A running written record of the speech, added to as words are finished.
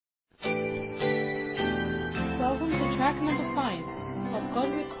Track number 5 of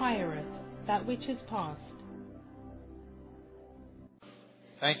God Requireth That Which Is Past.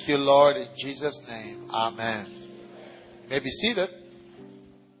 Thank you, Lord, in Jesus' name. Amen. You may be seated.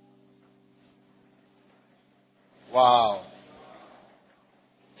 Wow.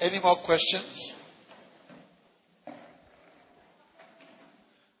 Any more questions?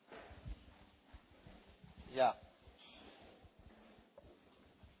 Yeah.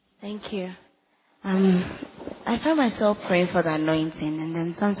 Thank you. I find myself praying for the anointing, and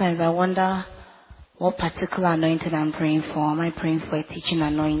then sometimes I wonder what particular anointing I'm praying for. Am I praying for a teaching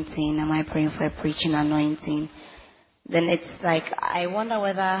anointing? Am I praying for a preaching anointing? Then it's like I wonder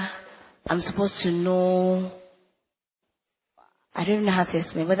whether I'm supposed to know. I don't know how to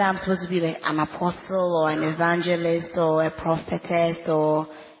explain whether I'm supposed to be like an apostle or an evangelist or a prophetess or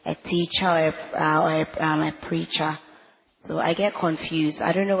a teacher or a preacher. So I get confused.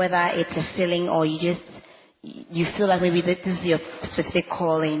 I don't know whether it's a feeling or you feel like maybe this is your specific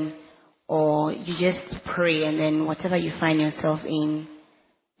calling, or you just pray and then whatever you find yourself in.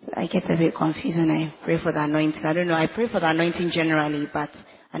 So I get a bit confused when I pray for the anointing. I don't know. I pray for the anointing generally, but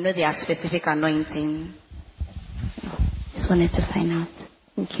I know there are specific anointing. Just wanted to find out.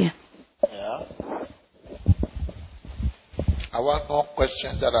 Thank you. Yeah. I want more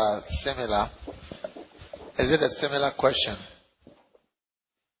questions that are similar. Is it a similar question?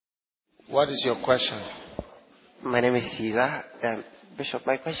 What is your question? My name is Caesar. Bishop,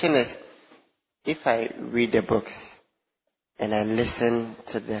 my question is, if I read the books and I listen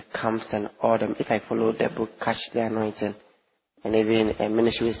to the camps and all them, if I follow the book, Catch the Anointing, and even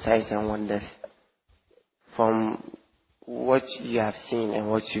Ministry Signs and Wonders, from what you have seen and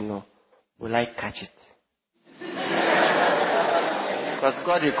what you know, will I catch it? Because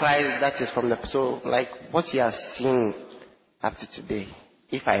God requires that is from the so like what you have seen up to today.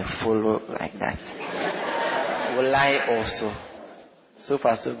 If I follow like that, will I also? So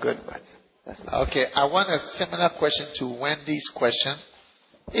far so good, but that's not okay. I want a similar question to Wendy's question.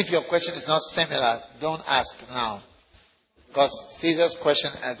 If your question is not similar, don't ask now, because Caesar's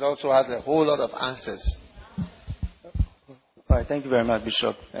question also has a whole lot of answers. All right, thank you very much,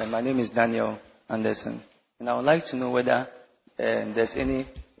 Bishop. My name is Daniel Anderson, and I would like to know whether there's any.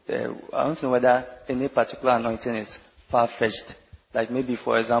 I want to know whether any particular anointing is far-fetched. Like maybe,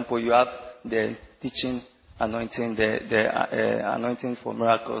 for example, you have the teaching anointing, the anointing for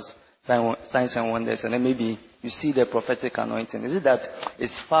miracles, signs and wonders, and then maybe you see the prophetic anointing. Is it that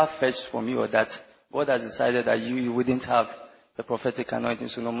it's far-fetched from you, or that God has decided that you wouldn't have the prophetic anointing,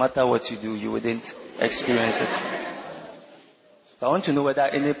 so no matter what you do, you wouldn't experience it? So I want to know whether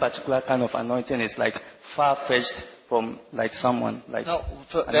any particular kind of anointing is like far-fetched from like someone. Like no,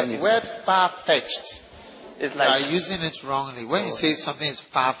 the word far-fetched, it's like, you are using it wrongly. When you say something is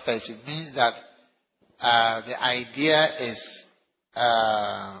far-fetched, it means that the idea is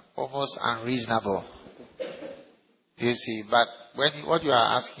almost unreasonable. You see, but what you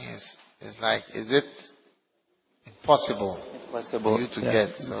are asking is like, is it impossible for you to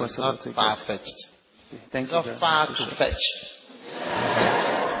get? So it's not far-fetched. It's not far to fetch.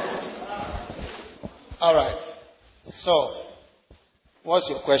 All right. So, what's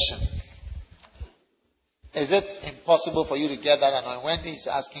your question? Is it impossible for you to get that anointing? Wendy is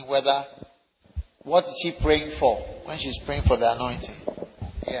asking what is she praying for when she's praying for the anointing?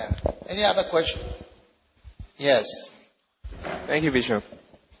 Yeah. Any other question? Yes. Thank you, Bishop.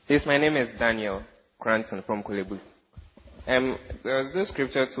 Yes, my name is Daniel Cranton from Kulebu. There's this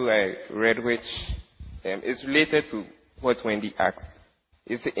scripture too I read which is related to what Wendy asked.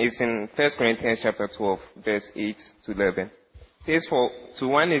 It's in 1 Corinthians chapter 12, verse 8 to 11. It says, for to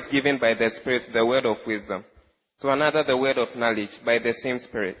one is given by the Spirit the word of wisdom, to another the word of knowledge by the same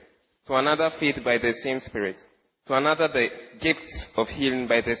Spirit, to another faith by the same Spirit, to another the gifts of healing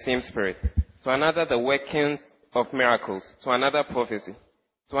by the same Spirit, to another the workings of miracles, to another prophecy,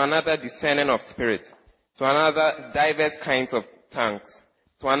 to another discerning of spirits, to another diverse kinds of tongues,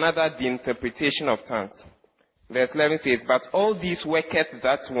 to another the interpretation of tongues. Verse 11 says, but all these worketh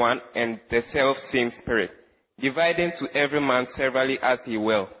that one and the self same Spirit, dividing to every man severally as he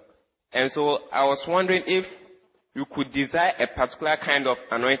will. And so I was wondering if you could desire a particular kind of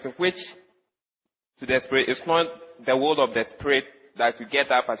anointing, which to the Spirit is not the word of the Spirit that you get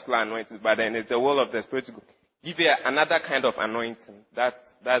that particular anointing, but then it's the word of the Spirit to give you another kind of anointing. That's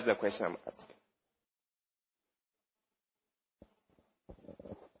the question I'm asking.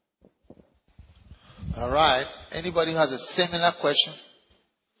 All right. Anybody has a similar question?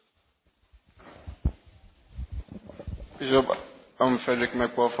 Bishop, I'm Frederick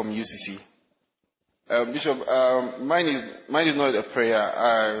McPaul from UCC. Bishop, mine is not a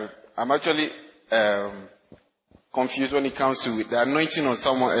prayer. I'm actually confused when it comes to the anointing on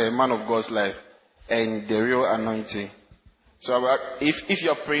someone, a man of God's life, and the real anointing. So if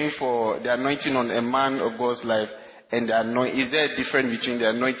you're praying for the anointing on a man of God's life and the anointing, is there a difference between the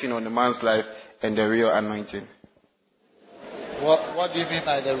anointing on a man's life and the real anointing? What do you mean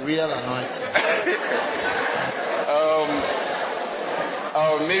by the real anointing?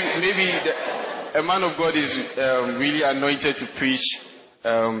 Maybe a man of God is really anointed to preach,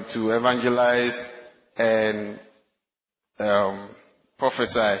 to evangelize, and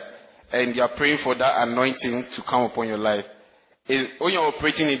prophesy, and you are praying for that anointing to come upon your life. When you're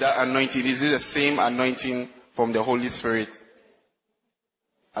operating in that anointing, is it the same anointing from the Holy Spirit?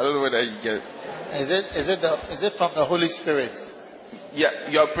 I don't know whether you get. Is it from the Holy Spirit? Yeah,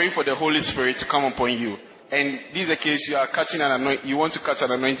 you are praying for the Holy Spirit to come upon you, and this is the case. You are catching an anointing. You want to catch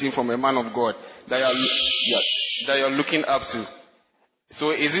an anointing from a man of God that you're looking up to.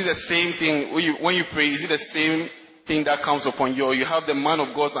 So, is it the same thing when you pray? Is it the same thing that comes upon you, or you have the man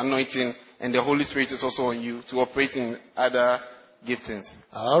of God's anointing and the Holy Spirit is also on you to operate in other giftings?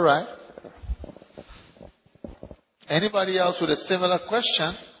 All right. Anybody else with a similar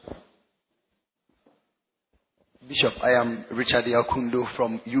question? Bishop, I am Richard Yakundo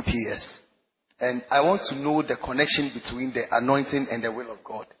from UPS. And I want to know the connection between the anointing and the will of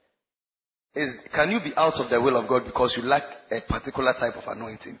God. Can you be out of the will of God because you lack a particular type of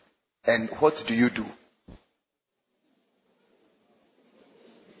anointing? And what do you do?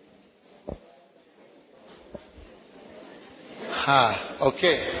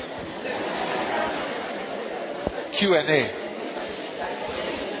 Okay. Q&A.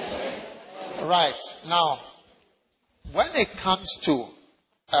 Right. Now, when it comes to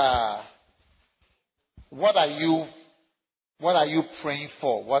what are you praying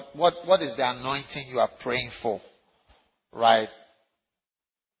for? What is the anointing you are praying for? Right.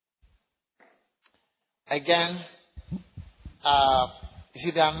 Again, you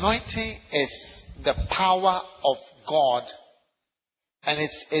see, the anointing is the power of God, and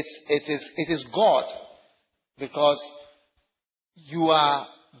it is God, because you are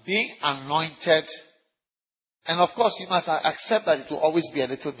being anointed, and of course you must accept that it will always be a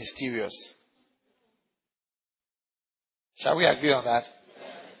little mysterious. Shall we agree on that?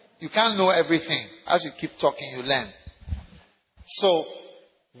 You can't know everything. As you keep talking, you learn. So,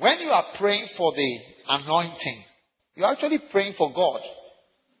 when you are praying for the anointing, you're actually praying for God.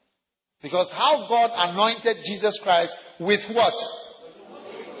 Because how God anointed Jesus Christ with what?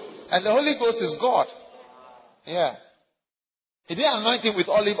 And the Holy Ghost is God. Yeah. He didn't anoint him with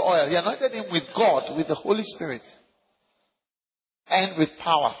olive oil. He anointed him with God, with the Holy Spirit. And with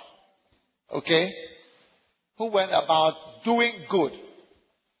power. Okay? Who went about doing good.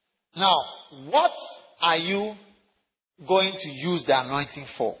 Now, what are you going to use the anointing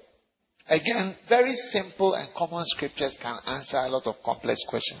for? Again, very simple and common scriptures can answer a lot of complex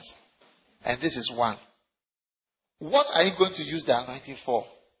questions. And this is one. What are you going to use the anointing for?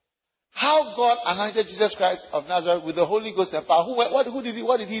 How God anointed Jesus Christ of Nazareth with the Holy Ghost and power. What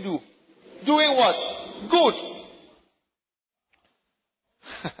did he do? Doing what? Good.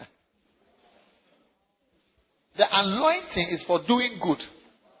 The anointing is for doing good.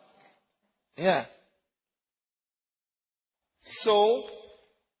 Yeah. So,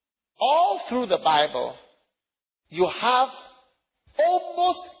 all through the Bible, you have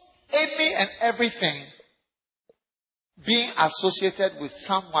almost any and everything being associated with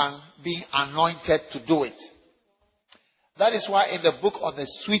someone being anointed to do it. That is why in the book on the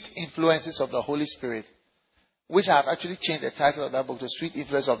sweet influences of the Holy Spirit, which I have actually changed the title of that book to Sweet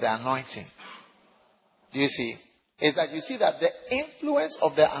Influence of the Anointing. Do you see? Is that you see that the influence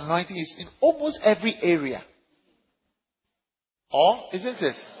of the anointing is in almost every area. Or, isn't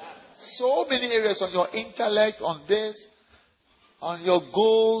it? So many areas, on your intellect, on this, on your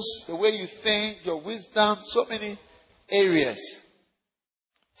goals, the way you think, your wisdom, so many areas.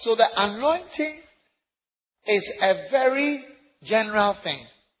 So the anointing is a very general thing.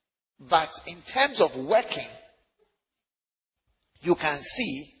 But in terms of working, you can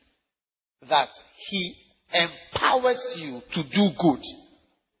see that He empowers you to do good.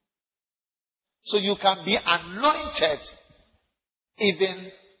 So you can be anointed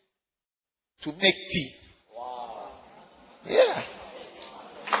even to make tea. Wow. Yeah.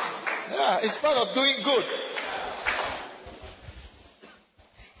 Yeah, it's part of doing good.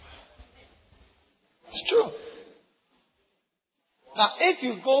 It's true. Now, if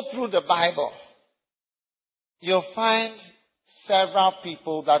you go through the Bible, you'll find several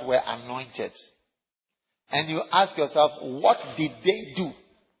people that were anointed. And you ask yourself, what did they do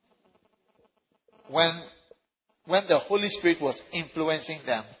when the Holy Spirit was influencing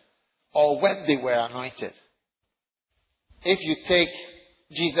them, or when they were anointed? If you take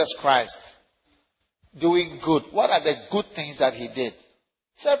Jesus Christ doing good, what are the good things that he did?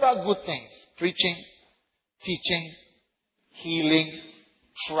 Several good things. Preaching, teaching, healing,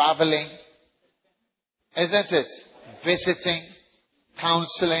 traveling. Isn't it? Visiting,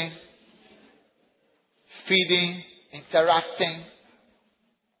 counseling, feeding, interacting,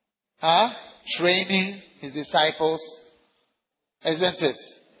 training his disciples. Isn't it?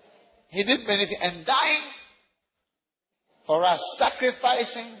 He did many things. And dying for us,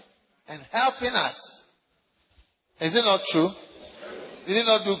 sacrificing and helping us. Is it not true? Did he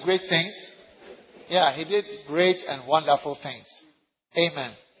not do great things? Yeah, he did great and wonderful things.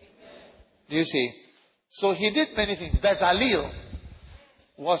 Amen. Do you see? So he did many things. Bezalel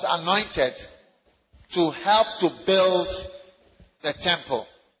was anointed to help to build the temple,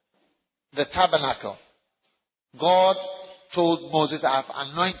 the tabernacle. God told Moses, I have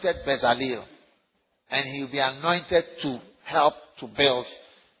anointed Bezalel, and he will be anointed to help to build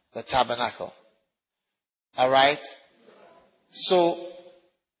the tabernacle. Alright? So,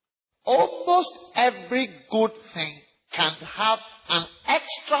 almost every good thing can have an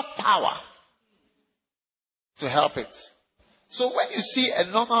extra power to help it. So when you see a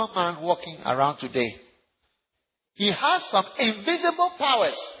normal man walking around today, he has some invisible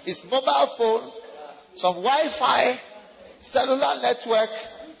powers. His mobile phone, some Wi-Fi, cellular network,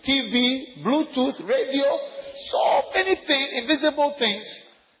 TV, Bluetooth, radio, so many things, invisible things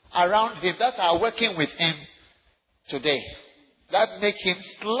around him that are working with him today. That make him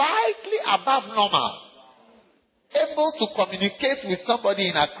slightly above normal. Able to communicate with somebody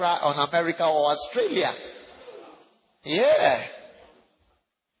in Accra or America or Australia. Yeah.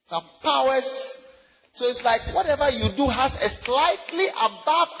 Some powers. So it's like whatever you do has a slightly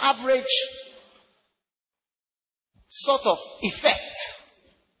above average sort of effect.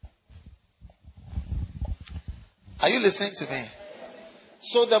 Are you listening to me?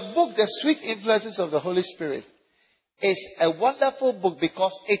 So the book, The Sweet Influences of the Holy Spirit, is a wonderful book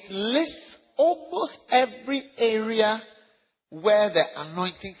because it lists almost every area where the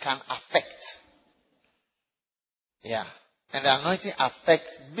anointing can affect. Yeah. And the anointing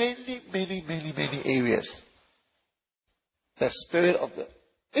affects many areas. The spirit of the...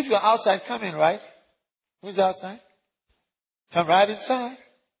 If you're outside, come in, right? Who's outside? Come right inside.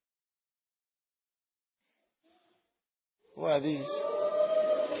 Who are these?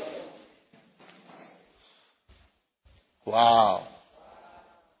 Wow.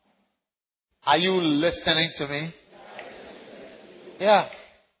 Are you listening to me? Yeah.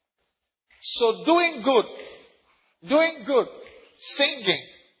 So doing good, singing,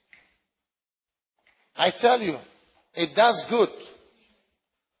 I tell you, it does good.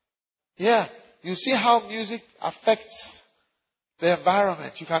 Yeah. You see how music affects the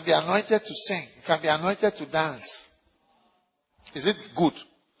environment. You can be anointed to sing. You can be anointed to dance. Is it good?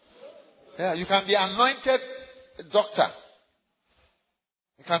 Yeah. You can be anointed doctor.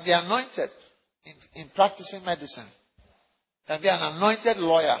 You can be anointed in practicing medicine. You can be an anointed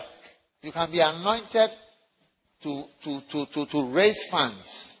lawyer. You can be anointed to raise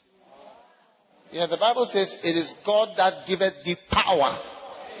funds. Yeah, the Bible says it is God that giveth the power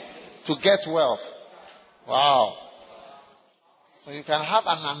to get wealth. Wow. So you can have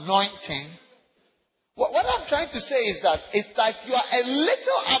an anointing. What I'm trying to say is that it's like you are a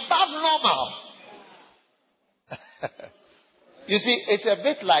little above normal. You see, it's a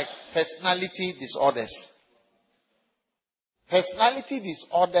bit like personality disorders. Personality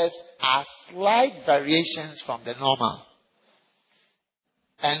disorders are slight variations from the normal.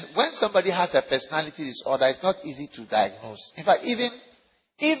 And when somebody has a personality disorder, it's not easy to diagnose. In fact, even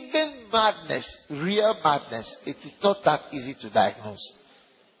madness, real madness, it is not that easy to diagnose.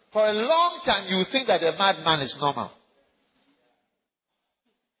 For a long time, you think that a madman is normal.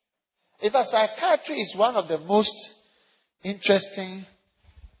 In fact, psychiatry is one of the most interesting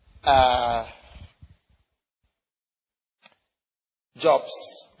jobs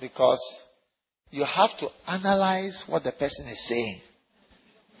because you have to analyze what the person is saying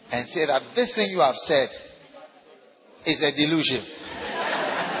and say that this thing you have said is a delusion.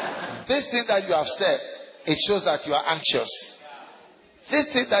 This thing that you have said, it shows that you are anxious.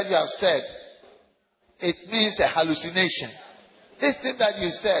 This thing that you have said, it means a hallucination. This thing that you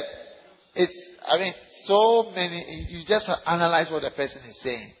said, so many, you just analyze what the person is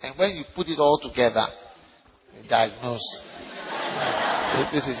saying. And when you put it all together, you diagnose.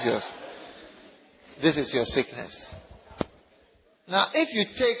 This is yours. This is your sickness. Now, if you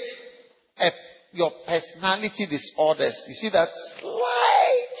take your personality disorders, you see that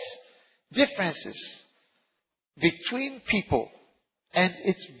slight differences between people. And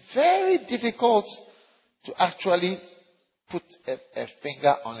it's very difficult to actually put a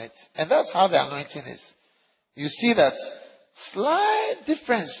finger on it. And that's how the anointing is. You see that slight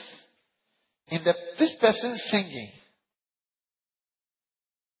difference in this person singing.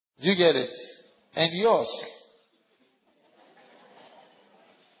 Do you get it? And yours.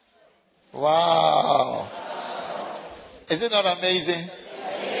 Wow. Is it not amazing?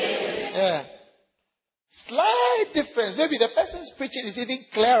 Yeah. Slight difference. Maybe the person's preaching is even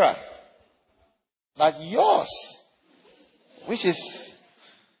clearer. But yours, which is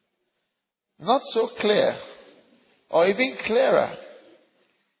not so clear, or even clearer,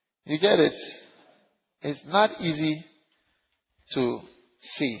 you get it? It's not easy to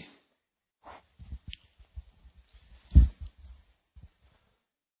see.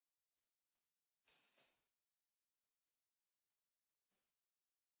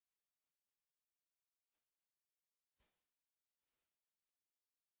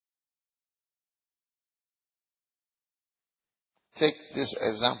 Take this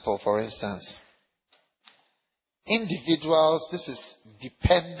example, for instance. Individuals, this is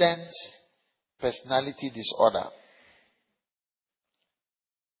dependent personality disorder.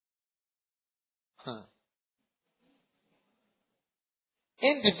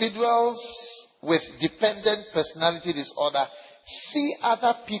 Individuals with dependent personality disorder see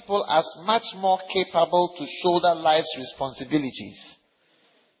other people as much more capable to shoulder life's responsibilities.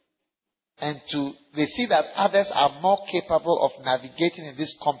 And they see that others are more capable of navigating in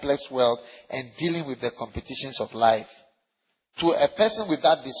this complex world and dealing with the competitions of life. To a person with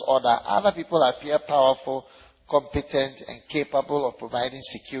that disorder, other people appear powerful, competent, and capable of providing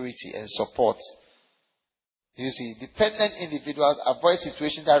security and support. You see, dependent individuals avoid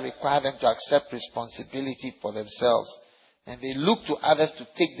situations that require them to accept responsibility for themselves. And they look to others to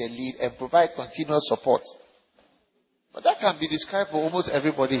take the lead and provide continuous support. But that can be described for almost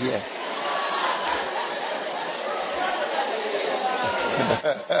everybody here.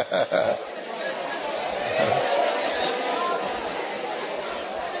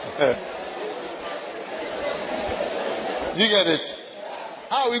 You get it?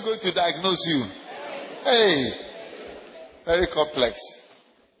 How are we going to diagnose you? Hey, very complex.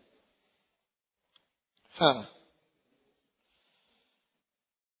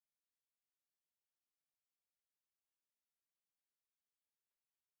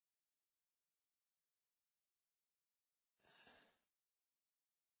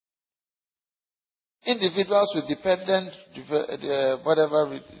 Individuals with dependent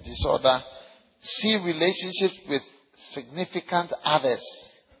disorder see relationships with significant others,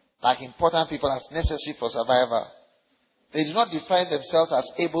 like important people, as necessary for survival. They do not define themselves as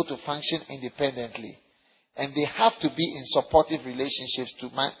able to function independently, and they have to be in supportive relationships to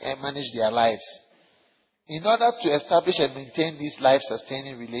manage their lives. In order to establish and maintain these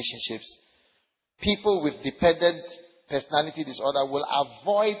life-sustaining relationships, people with dependent personality disorder will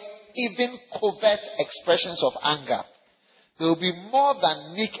avoid even covert expressions of anger. They will be more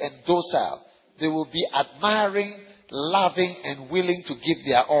than meek and docile. They will be admiring, loving, and willing to give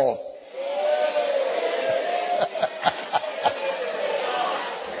their all.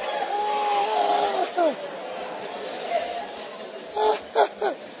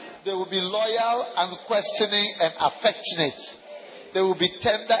 They will be loyal, unquestioning, and affectionate. They will be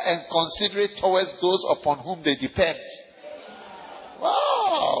tender and considerate towards those upon whom they depend.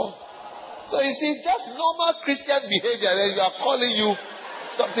 Wow! So you see, just normal Christian behavior, then you are calling you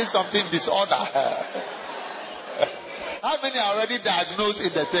something disorder. How many are already diagnosed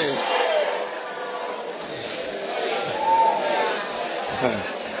in the thing?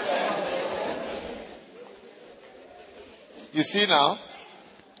 You see now?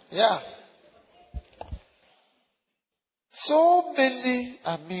 Yeah. So many,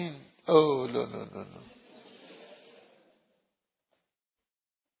 no.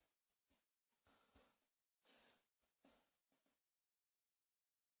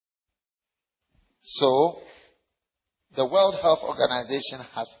 So, the World Health Organization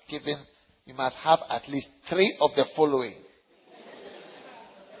has given, you must have at least 3 of the following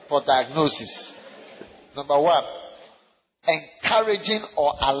for diagnosis. Number 1, encouraging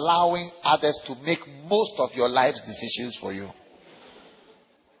or allowing others to make most of your life's decisions for you.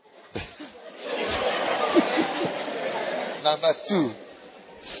 Number 2,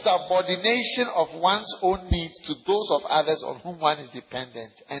 subordination of one's own needs to those of others on whom one is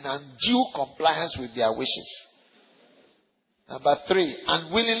dependent and undue compliance with their wishes. Number 3,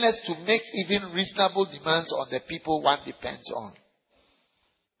 unwillingness to make even reasonable demands on the people one depends on.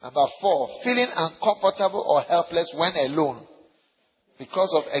 Number 4, feeling uncomfortable or helpless when alone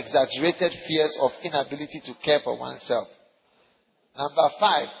because of exaggerated fears of inability to care for oneself. Number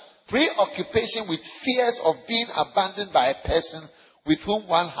 5, Preoccupation with fears of being abandoned by a person with whom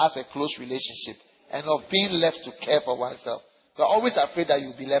one has a close relationship and of being left to care for oneself. They're always afraid that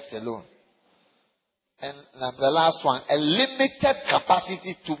you'll be left alone. And the last one, a limited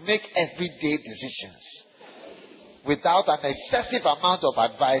capacity to make everyday decisions without an excessive amount of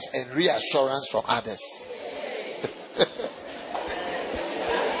advice and reassurance from others.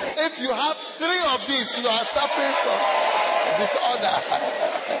 If you have 3 of these, you are suffering from disorder.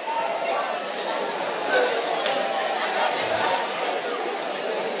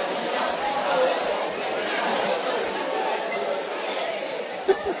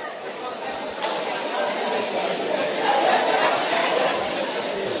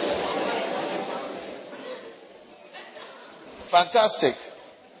 Fantastic.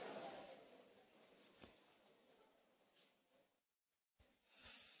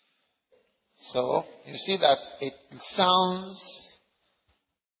 So, you see that it sounds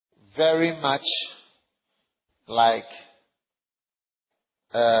very much like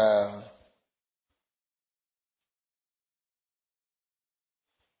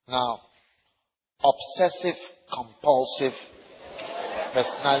now, obsessive compulsive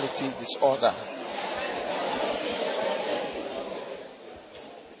personality disorder.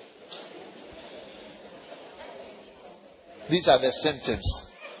 These are the symptoms.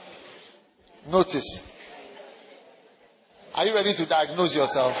 Notice. Are you ready to diagnose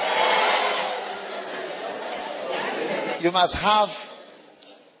yourself? You must have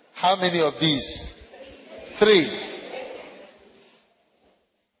how many of these? 3.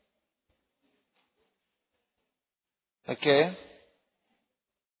 Okay.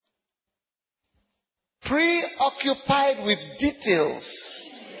 Preoccupied with details,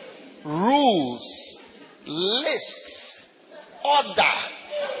 rules, lists, order,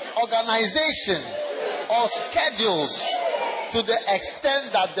 organization, or schedules to the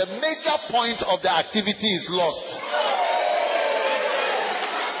extent that the major point of the activity is lost.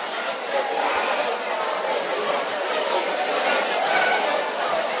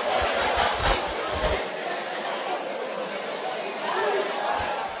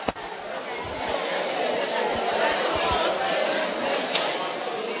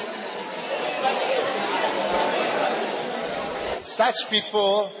 Such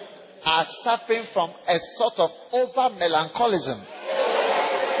people are suffering from a sort of over-melancholism.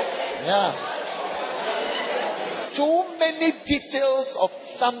 Yeah. Too many details of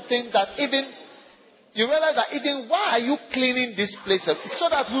something that even, you realize that even, why are you cleaning this place up? So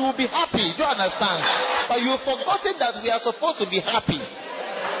that we will be happy. Do you understand? But you've forgotten that we are supposed to be happy.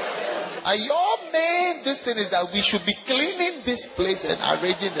 And your main thing is that we should be cleaning this place and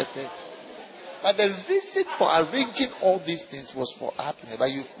arranging the thing. But the reason for arranging all these things was for happiness.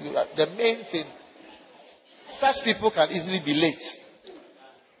 But the main thing, such people can easily be late.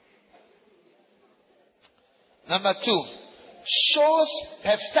 Number 2, shows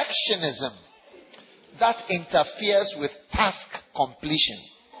perfectionism that interferes with task completion.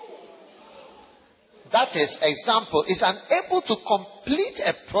 That is, example, is unable to complete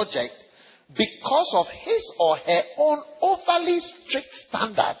a project because of his or her own overly strict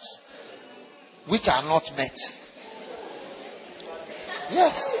standards, which are not met.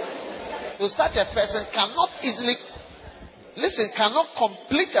 Yes. So such a person cannot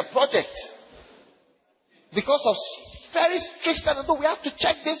complete a project because of very strict standards. No, we have to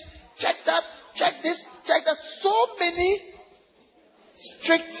check this, check that, check this, check that. So many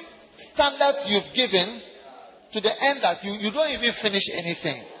strict standards you've given to the end that you don't even finish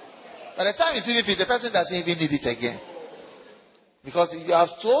anything. By the time you finish it, the person doesn't even need it again. Because you are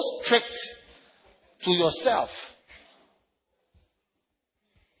so strict to yourself.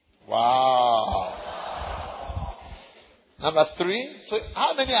 Wow. Number 3. So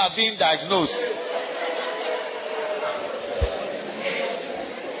how many are being diagnosed?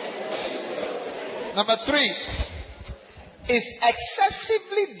 Number 3 is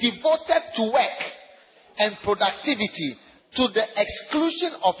excessively devoted to work and productivity to the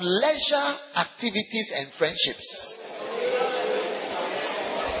exclusion of leisure activities and friendships.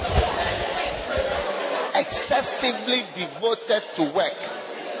 Excessively devoted to work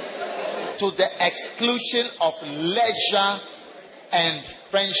to the exclusion of leisure and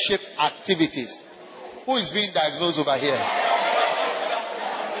friendship activities. Who is being diagnosed over here?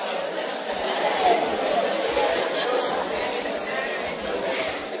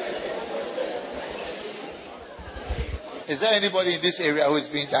 Is there anybody in this area who is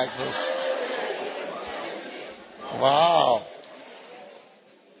being diagnosed? Wow.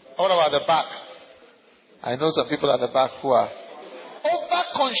 What about the back? I know some people at the back who are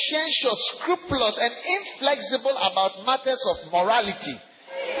over-conscientious, scrupulous, and inflexible about matters of morality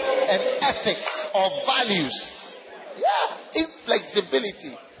and ethics or values. Yeah,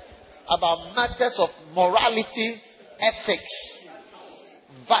 inflexibility about matters of morality, ethics,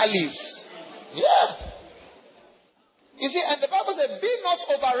 values. Yeah. You see, and the Bible says, be not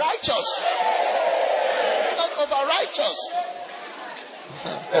over righteous. Be not over righteous.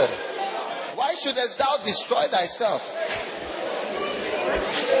 Why shouldest thou destroy thyself?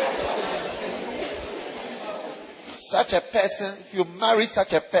 Such a person, if you marry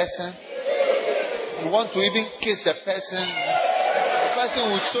such a person, you want to even kiss the person, the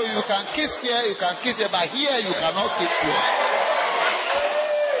person will show you can kiss here, you can kiss here, but here you cannot kiss here.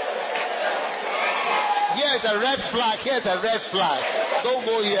 Here is a red flag, here is a red flag. Don't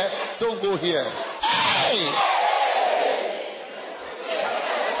go here, don't go here. Hey!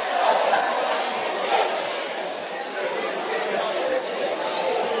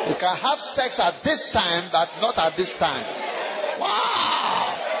 You can have sex at this time, but not at this time.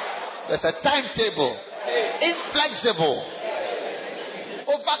 Wow! There's a timetable. Inflexible.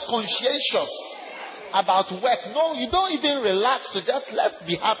 Over conscientious about work. No, you don't even relax to just let's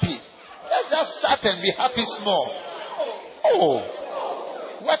be happy. Let's just chat and be happy small. Oh,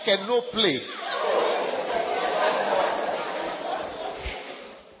 work and no play.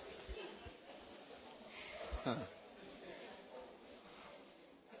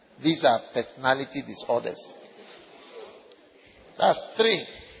 These are personality disorders. That's 3.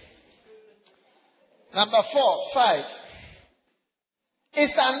 Number 5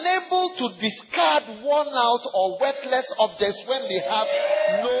 is unable to discard worn out or worthless objects when they have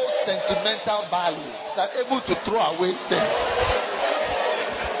no sentimental value. They're able to throw away things.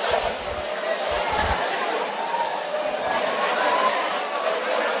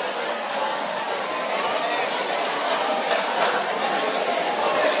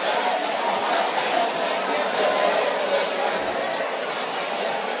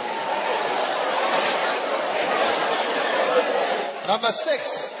 Number 6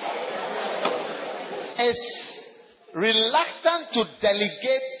 is reluctant to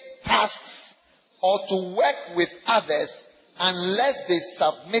delegate tasks or to work with others unless they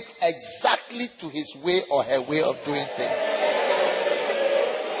submit exactly to his way or her way of doing things.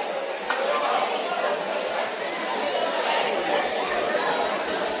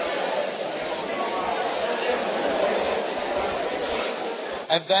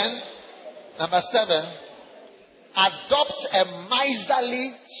 And then, number 7, adopts a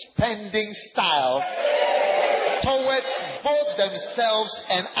miserly spending style towards both themselves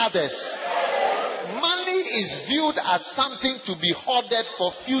and others. Money is viewed as something to be hoarded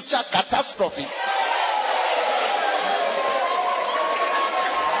for future catastrophes.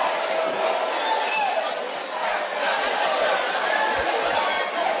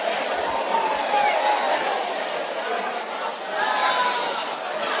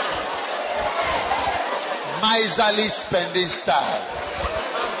 Miserly spending style.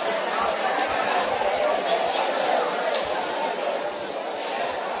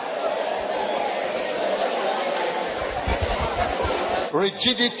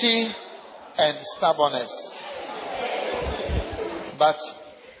 Rigidity and stubbornness. But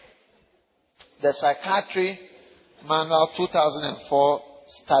the Psychiatry Manual 2004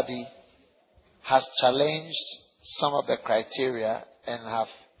 study has challenged some of the criteria and have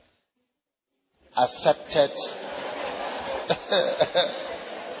accepted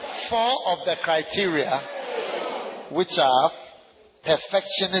 4 of the criteria, which are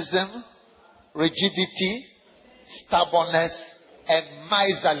perfectionism, rigidity, stubbornness, and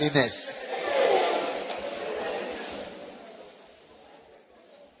miserliness.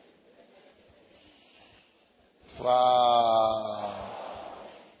 Wow.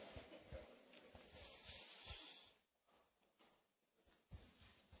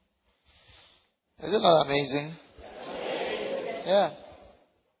 Is it not amazing? Yeah.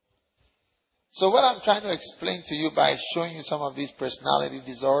 So what I'm trying to explain to you by showing you some of these personality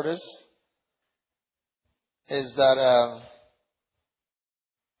disorders is that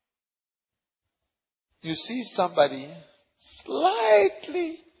you see somebody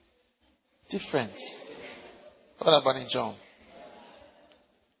slightly different. What about in John?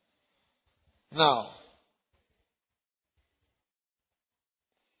 Now,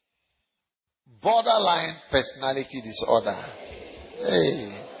 borderline personality disorder.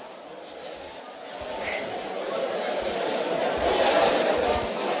 Hey.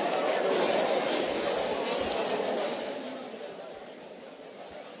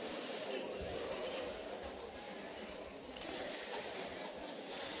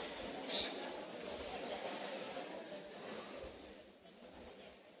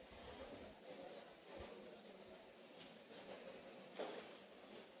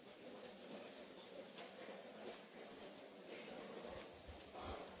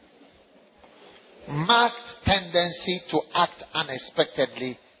 marked tendency to act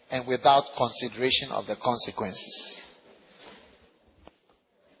unexpectedly and without consideration of the consequences.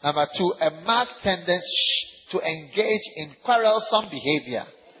 Number 2, a marked tendency to engage in quarrelsome behavior.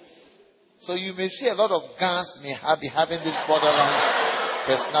 So you may see a lot of guns may be having this borderline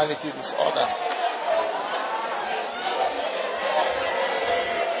personality disorder.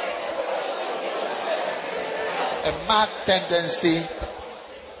 A marked tendency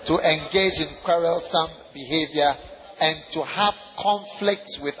to engage in quarrelsome behavior and to have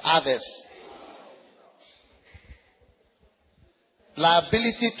conflicts with others.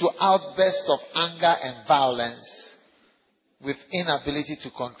 Liability to outbursts of anger and violence with inability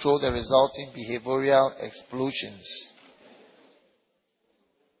to control the resulting behavioral explosions.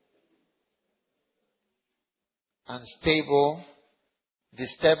 Unstable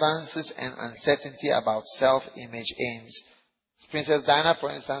disturbances and uncertainty about self-image aims. Princess Diana, for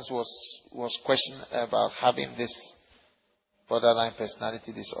instance, was questioned about having this borderline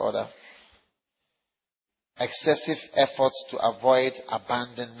personality disorder. Excessive efforts to avoid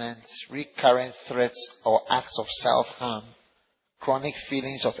abandonment, recurrent threats or acts of self-harm, chronic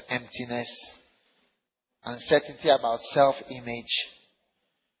feelings of emptiness, uncertainty about self-image,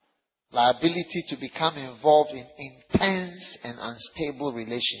 liability to become involved in intense and unstable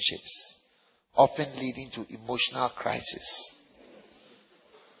relationships, often leading to emotional crisis.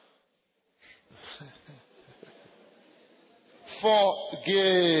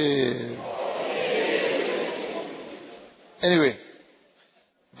 Forgive. Anyway,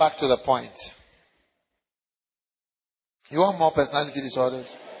 back to the point. You want more personality disorders?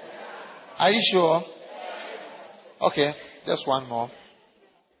 Are you sure? Okay, just one more.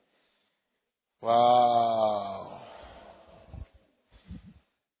 Wow.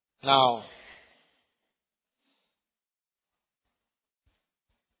 Now,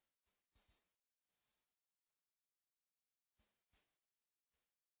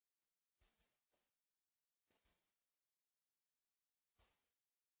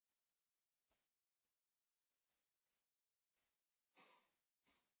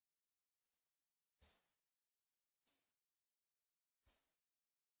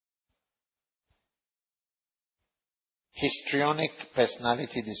 histrionic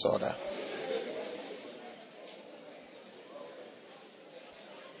personality disorder.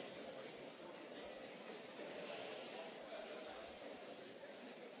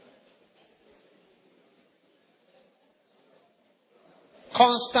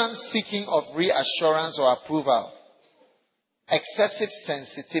 Constant seeking of reassurance or approval. Excessive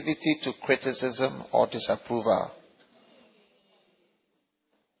sensitivity to criticism or disapproval.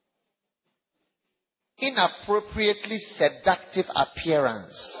 Inappropriately seductive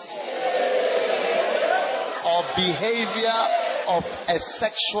appearance or behavior of a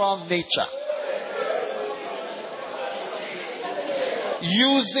sexual nature.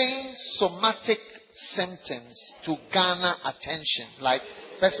 Using somatic symptoms to garner attention. Like,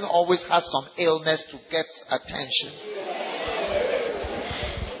 person always has some illness to get attention.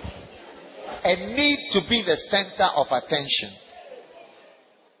 A need to be the center of attention.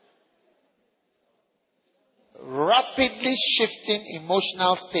 Rapidly shifting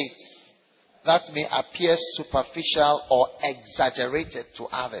emotional states that may appear superficial or exaggerated to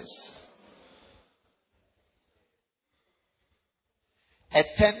others. A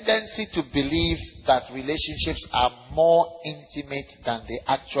tendency to believe that relationships are more intimate than they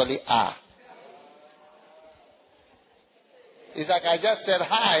actually are. It's like I just said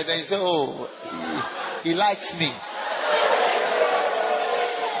hi, then you say, oh, he likes me.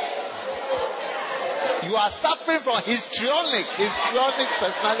 You are suffering from histrionic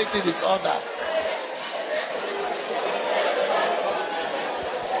personality disorder.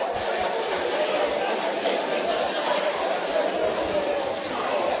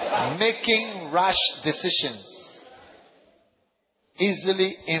 Making rash decisions,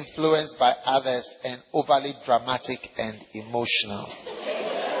 easily influenced by others, and overly dramatic and emotional.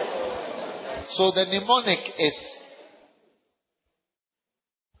 So the mnemonic is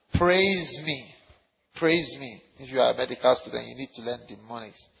praise me. Praise me. If you are a medical student, you need to learn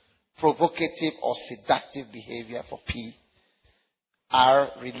mnemonics. Provocative or seductive behavior for P. R,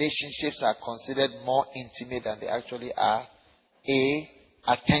 relationships are considered more intimate than they actually are. A,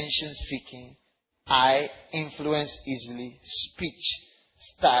 attention seeking. I, influence easily. Speech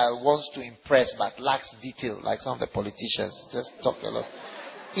style, wants to impress but lacks detail, like some of the politicians just talk a lot.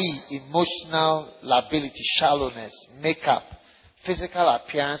 E, emotional lability, shallowness. Makeup, physical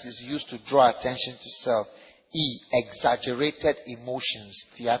appearance is used to draw attention to self. E, exaggerated emotions,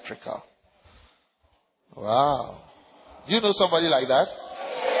 theatrical. Wow. Do you know somebody like that?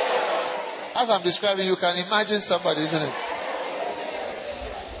 As I'm describing, you can imagine somebody, isn't it?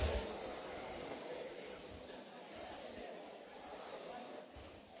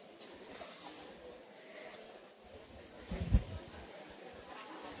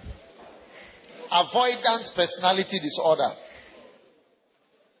 Avoidant personality disorder.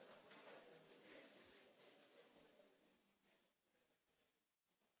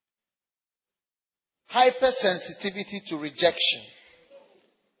 Hypersensitivity to rejection.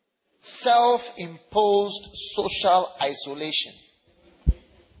 Self-imposed social isolation.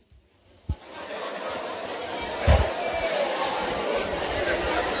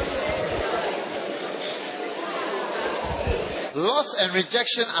 Loss and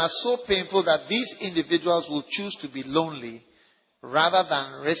rejection are so painful that these individuals will choose to be lonely rather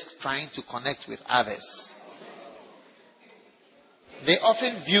than risk trying to connect with others. They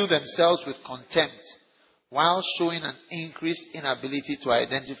often view themselves with contempt while showing an increased inability to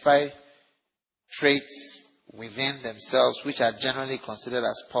identify traits within themselves which are generally considered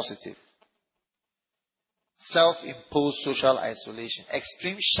as positive. Self-imposed social isolation,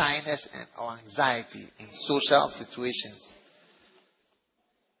 extreme shyness and or anxiety in social situations.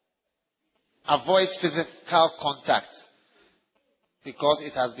 Avoids physical contact because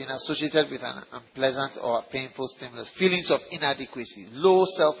it has been associated with an unpleasant or painful stimulus. Feelings of inadequacy, low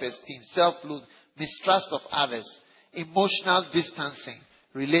self-esteem, self-loathing, mistrust of others, emotional distancing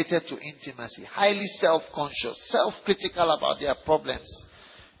related to intimacy, highly self-conscious, self-critical about their problems,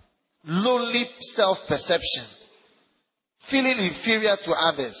 lonely self-perception, feeling inferior to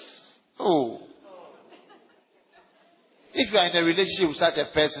others. If you are in a relationship with such a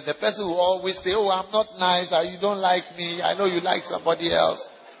person, the person will always say, I'm not nice, you don't like me, I know you like somebody else.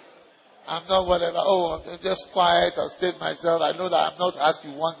 I'm not whatever, I'm just quiet, I'll stay myself, I know that I'm not as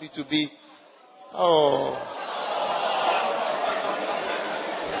you want me to be.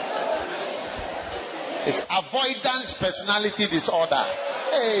 It's avoidant personality disorder.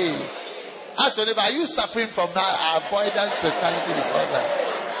 Hey. Ask your neighbor, are you suffering from that avoidant personality disorder?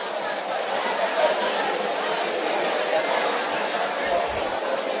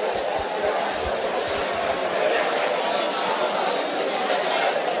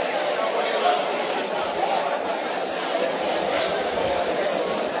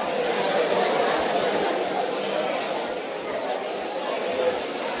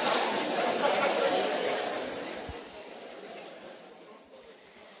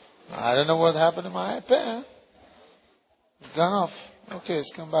 I don't know what happened to my iPad. It's gone off. Okay,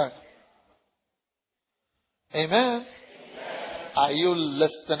 it's come back. Amen. Are you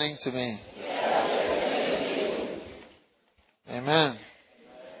listening to me? Amen.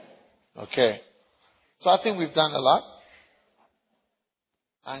 Okay. So I think we've done a lot.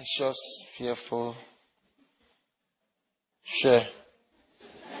 Anxious, fearful. Sure.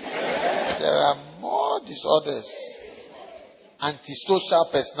 There are more disorders. Antisocial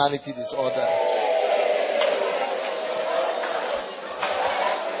personality disorder.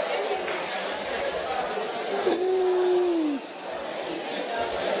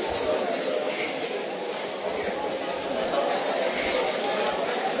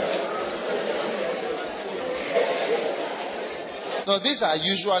 No, these are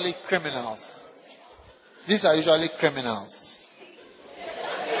usually criminals.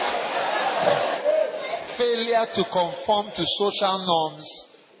 Failure to conform to social norms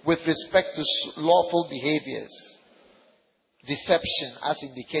with respect to lawful behaviors. Deception, as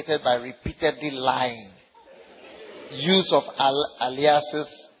indicated by repeatedly lying. Use of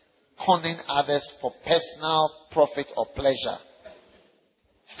aliases, conning others for personal profit or pleasure.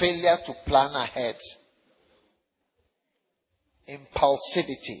 Failure to plan ahead.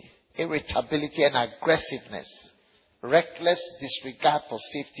 Impulsivity, irritability and aggressiveness. Reckless disregard for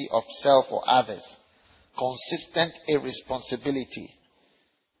safety of self or others. Consistent irresponsibility,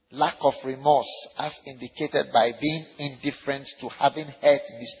 lack of remorse as indicated by being indifferent to having hurt,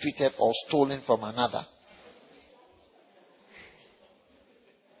 mistreated or stolen from another.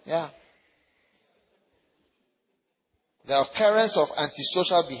 Yeah. The occurrence of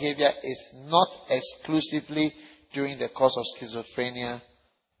antisocial behavior is not exclusively during the course of schizophrenia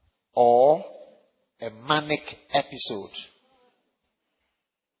or a manic episode.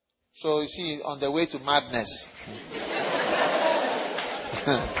 So you see, on the way to madness.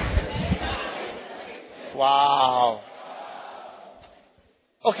 Wow.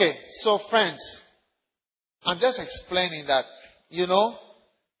 Okay, so friends, I'm just explaining that,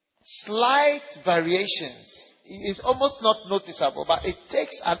 slight variations is almost not noticeable, but it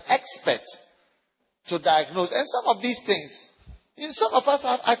takes an expert to diagnose. And some of these things, some of us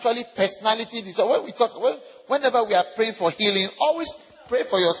have actually personality disorder. Whenever we are praying for healing, always pray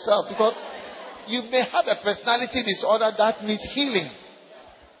for yourself, because You may have a personality disorder that needs healing.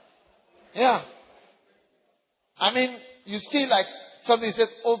 Yeah. I mean, you see, like somebody says,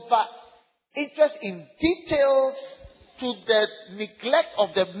 over interest in details to the neglect of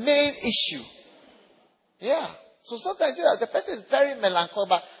the main issue. Yeah. So sometimes you know, the person is very melancholic,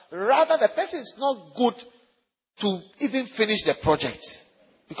 but rather the person is not good to even finish the project.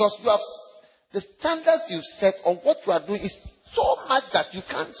 Because you have the standards you've set or what you are doing is so much that you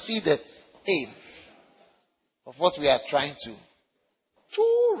can't see the aim of what we are trying to.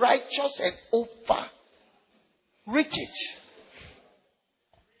 Too righteous and over rigid.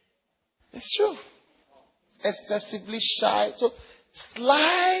 It's true. Excessively shy. So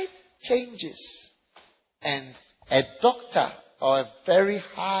slight changes. And a doctor or a very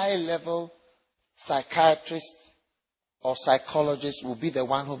high level psychiatrist or psychologist will be the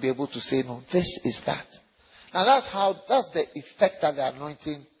one who will be able to say, no, this is that. Now that's the effect that the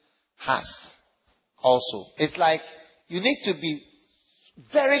anointing has also. It's like you need to be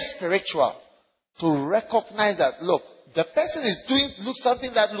very spiritual to recognize that, look, the person is doing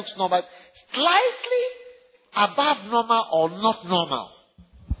something that looks normal, slightly above normal or not normal.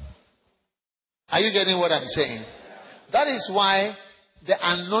 Are you getting what I'm saying? That is why the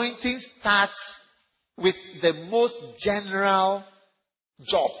anointing starts with the most general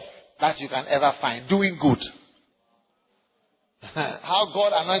job that you can ever find, doing good. How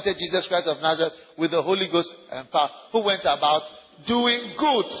God anointed Jesus Christ of Nazareth with the Holy Ghost and power, who went about doing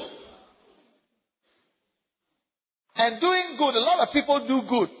good. And doing good, a lot of people do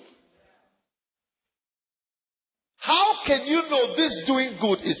good. How can you know this doing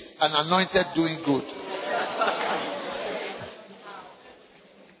good is an anointed doing good?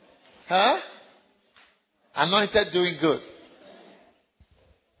 Huh? Anointed doing good.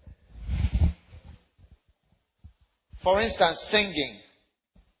 For instance, singing.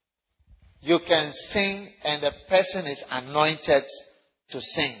 You can sing and the person is anointed to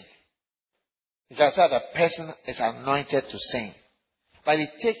sing. You can say the person is anointed to sing. But it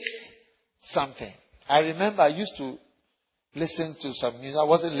takes something. I remember I used to listen to some music. I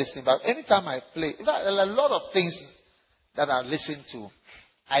wasn't listening, but anytime I play, in fact, a lot of things that I listen to,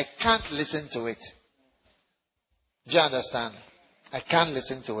 I can't listen to it. Do you understand? I can't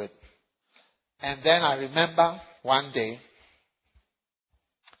listen to it. And then I remember one day,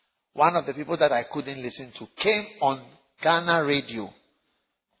 one of the people that I couldn't listen to came on Ghana radio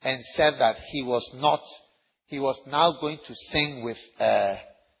and said that he was now going to sing with,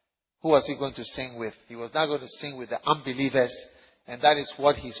 who was he going to sing with? He was now going to sing with the unbelievers, and that is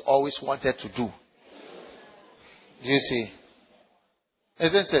what he's always wanted to do. Do you see?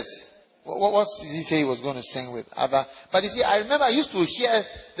 Isn't it? What did he say he was going to sing with? Other? But you see, I remember I used to hear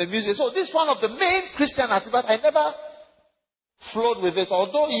the music. So this is one of the main Christian artists, but I never flowed with it.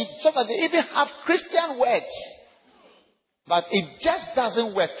 Although sometimes they even have Christian words. But it just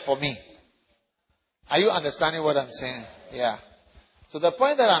doesn't work for me. Are you understanding what I'm saying? Yeah. So the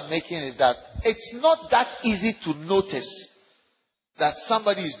point that I'm making is that it's not that easy to notice that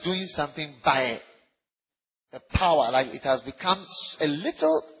somebody is doing something by the power. Like it has become a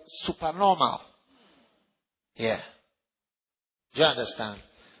little supernormal. Yeah. Do you understand?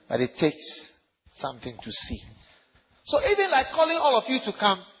 But it takes something to see. So even like calling all of you to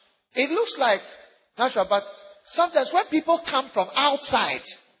come, it looks like natural, but sometimes when people come from outside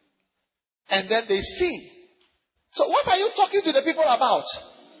and then they see. So what are you talking to the people about?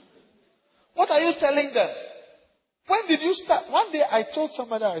 What are you telling them? When did you start? One day I told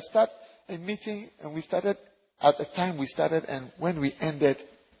somebody I start a meeting and we started at the time we started and when we ended,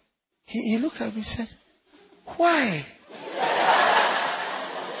 he looked at me and said, why?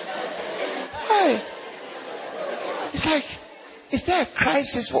 Why? It's like, is there a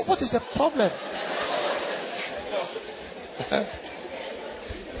crisis? What is the problem?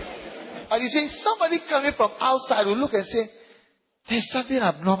 And you see, somebody coming from outside will look and say, there's something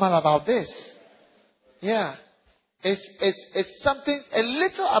abnormal about this. Yeah. It's something a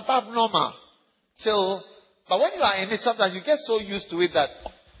little above normal. So, but when you are in it, sometimes you get so used to it that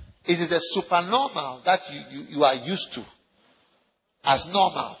it is the supernormal that you are used to as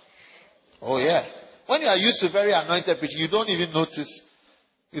normal. Oh yeah. When you are used to very anointed preaching, you don't even notice.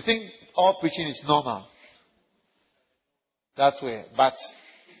 You think all preaching is normal. That way. But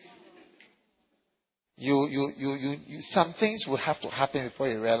you some things will have to happen before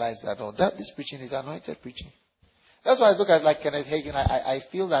you realize that, oh, that this preaching is anointed preaching. That's why I look at like Kenneth Hagin. I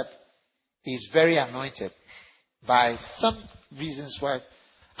feel that he's very anointed by some reasons why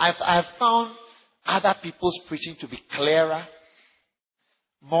I've found other people's preaching to be clearer,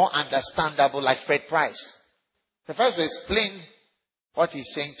 more understandable, like Fred Price. Fred Price will explain what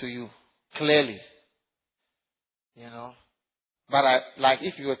he's saying to you clearly. But like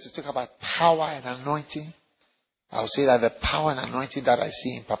if you were to talk about power and anointing, I would say that the power and anointing that I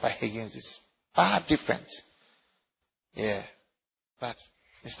see in Papa Higgins is far different. Yeah. But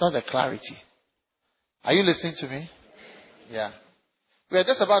it's not the clarity. Are you listening to me? Yeah. We are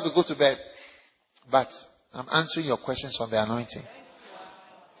just about to go to bed. But I'm answering your questions on the anointing.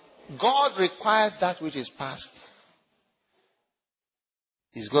 God requires that which is past.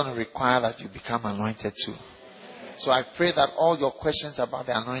 He's going to require that you become anointed too. So I pray that all your questions about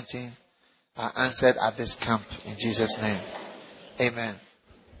the anointing are answered at this camp in Jesus' name. Amen.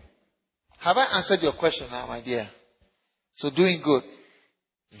 Have I answered your question now, my dear? So doing good.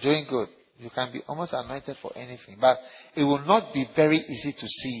 Doing good. You can be almost anointed for anything. But it will not be very easy to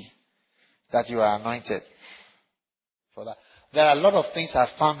see that you are anointed for that. There are a lot of things I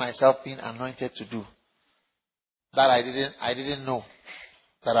found myself being anointed to do that I didn't know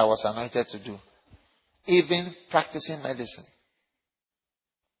that I was anointed to do. Even practicing medicine.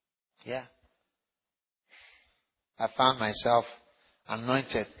 Yeah. I found myself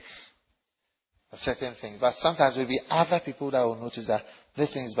anointed for certain things. But sometimes there will be other people that will notice that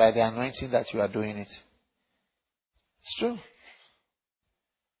this thing is by the anointing that you are doing it. It's true.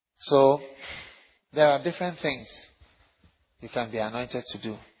 So, there are different things you can be anointed to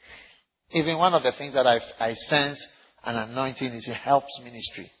do. Even one of the things that I sense an anointing is a helps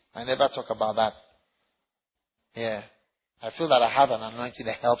ministry. I never talk about that. Yeah. I feel that I have an anointing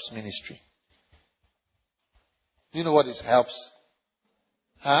that helps ministry. Do you know what is helps?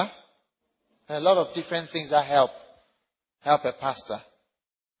 Huh? A lot of different things that help a pastor.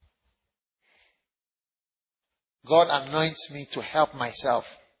 God anoints me to help myself.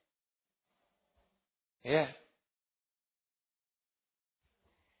 Yeah.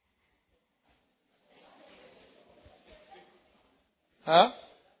 Huh?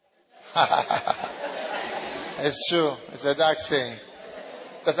 It's true. It's a dark saying.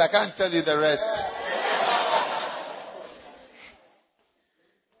 Because I can't tell you the rest.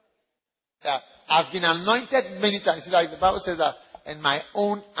 Yeah. I've been anointed many times. See, like the Bible says that, and my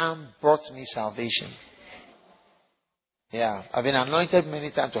own arm brought me salvation. Yeah. I've been anointed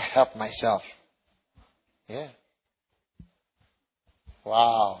many times to help myself. Yeah.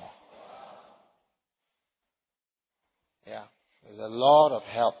 Wow. Yeah. There's a lot of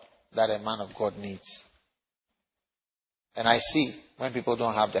help that a man of God needs. And I see when people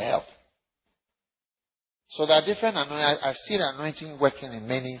don't have the help. So there are different anointings. I've seen anointing working in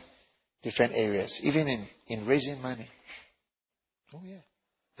many different areas, even in raising money. Oh yeah.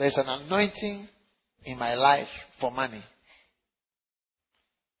 There's an anointing in my life for money.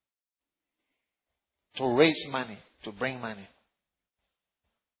 To raise money, to bring money.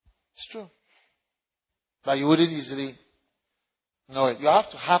 It's true. But you wouldn't easily know it. You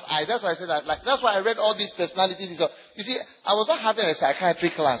have to have eyes. That's why I said that. Like, that's why I read all these personalities. You see, I was not having a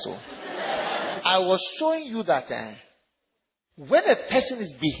psychiatry class. I was showing you that when a person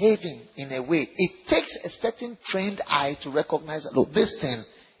is behaving in a way, it takes a certain trained eye to recognize that, look, this thing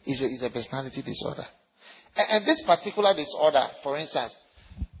is a personality disorder. And this particular disorder, for instance,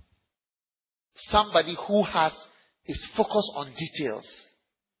 somebody who is focused on details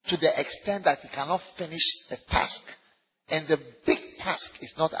to the extent that he cannot finish the task. And the big task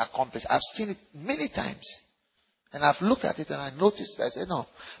is not accomplished. I've seen it many times. And I've looked at it and I noticed that I said, no,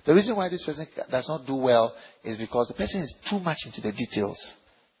 the reason why this person does not do well is because the person is too much into the details.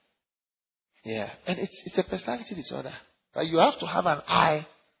 Yeah. And it's a personality disorder. But you have to have an eye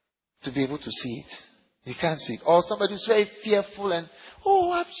to be able to see it. You can't see it. Or somebody who's very fearful and,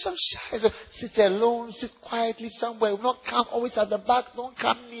 I'm so shy. So sit alone, sit quietly somewhere. Not come, always at the back. Don't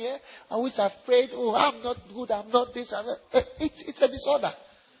come near. Always afraid. I'm not good. I'm not this. It's a disorder.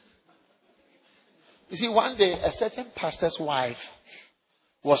 You see, one day a certain pastor's wife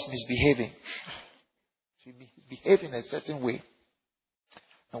was misbehaving. She behaved in a certain way.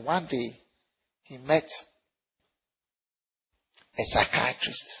 And one day he met a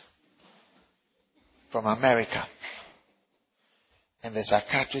psychiatrist from America. And the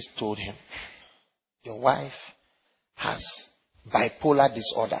psychiatrist told him, your wife has bipolar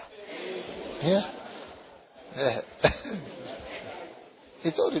disorder. Yeah?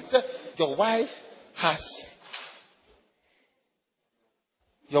 He told him, your wife has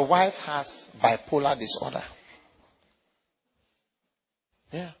bipolar disorder.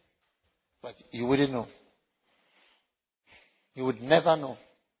 Yeah. But you wouldn't know. You would never know.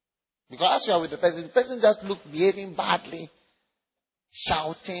 Because as you are with the person just behaving badly,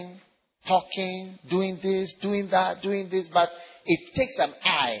 shouting, talking, doing this, doing that, doing this, but it takes an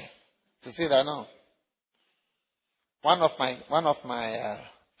eye to say that no. One of my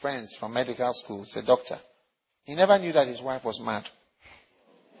friends from medical school. He's a doctor. He never knew that his wife was mad.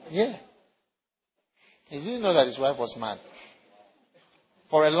 Yeah. He didn't know that his wife was mad.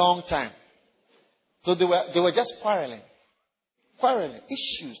 For a long time. So they were just quarreling. Quarreling.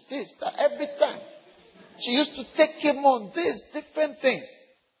 Issues. This, that, every time. She used to take him on this, different things.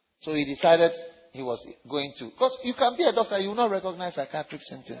 So he decided he was going to. Because you can be a doctor, you will not recognize psychiatric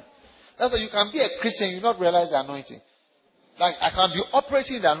symptoms. That's why you can be a Christian, you will not realize the anointing. Like I can be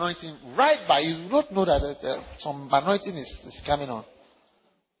operating the anointing right by you, you will not know that some anointing is coming on.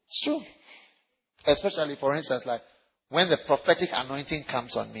 It's true. Especially, for instance, like when the prophetic anointing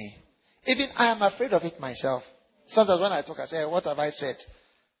comes on me. Even I am afraid of it myself. Sometimes when I talk, I say, what have I said?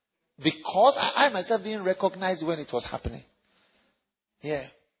 Because I myself didn't recognize when it was happening. Yeah.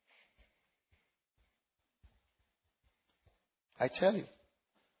 I tell you.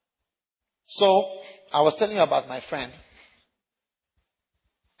 So, I was telling you about my friend.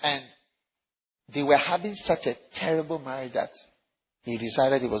 And they were having such a terrible marriage that he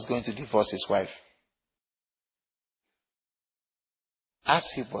decided he was going to divorce his wife. As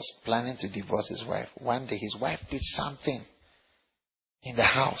he was planning to divorce his wife, one day his wife did something in the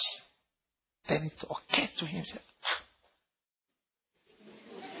house. Then it occurred to him, said,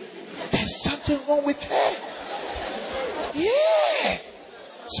 there's something wrong with her. Yeah,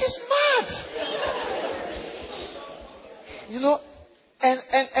 she's mad. You know,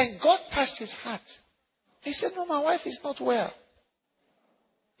 and God touched his heart. He said, no, my wife is not well.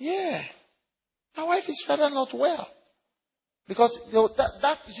 Yeah, my wife is rather not well. Because you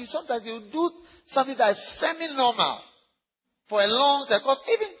see, sometimes they will do something that is semi-normal for a long time. Because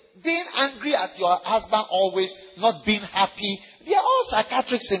even being angry at your husband always, not being happy, they are all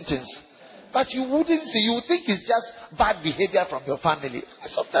psychiatric symptoms. But you wouldn't see, you would think it's just bad behavior from your family.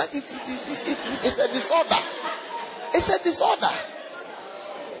 Sometimes it's a disorder. It's a disorder.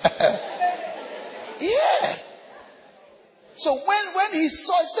 Yeah. So when he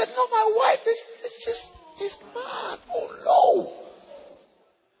saw, he said, no, my wife is mad. Oh no.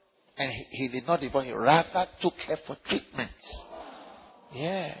 And he did not divorce. He rather took her for treatment.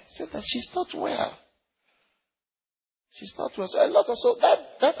 Yeah. He said that she's not well. She's not well. So a lot of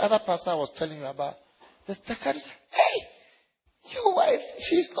that other pastor I was telling you about, the psychiatrist said, hey, your wife,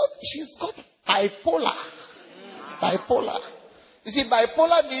 she's got bipolar. Bipolar. You see,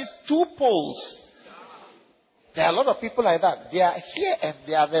 bipolar means two poles. There are a lot of people like that. They are here and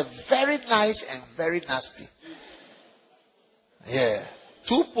they are very nice and very nasty. Yeah.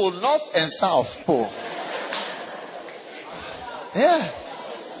 Two pole, north and south pole. Yeah.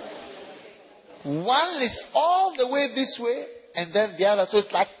 One is all the way this way and then the other. So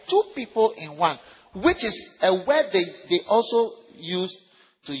it's like two people in one. Which is a word they also use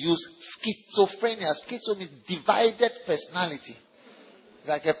to use schizophrenia. Schizo means divided personality.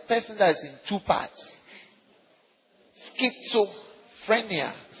 Like a person that is in two parts.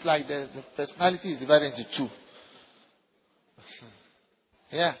 Schizophrenia. It's like the personality is divided into two.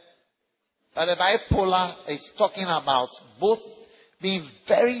 Yeah. But the bipolar is talking about both being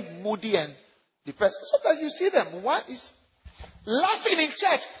very moody and depressed. Sometimes you see them. One is laughing in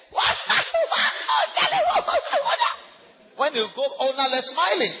church. When you go, now they're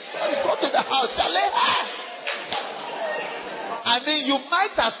smiling. When you go to the house, I mean, you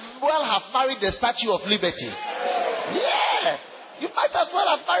might as well have married the Statue of Liberty. Yeah. You might as well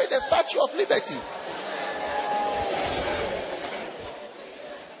have married the Statue of Liberty.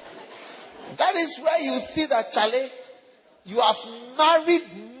 That is where you see that, Charlie, you have married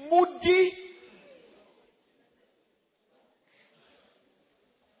moody.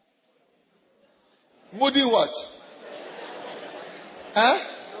 Moody what? Huh?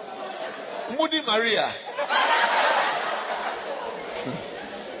 Moody Maria.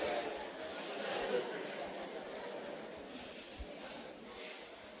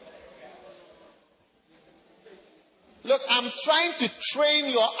 Look, I'm trying to train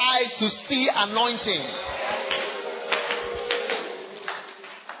your eyes to see anointing.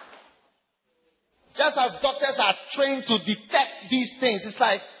 Just as doctors are trained to detect these things, it's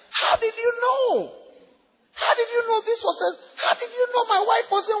like, how did you know? How did you know this was how did you know my wife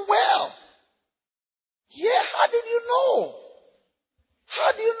wasn't well? Yeah, how did you know?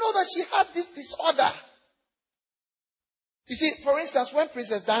 How do you know that she had this disorder? You see, for instance, when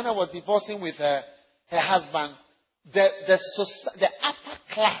Princess Diana was divorcing with her husband, the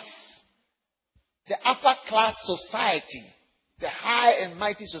upper class society, the high and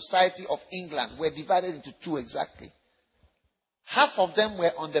mighty society of England were divided into two exactly. Half of them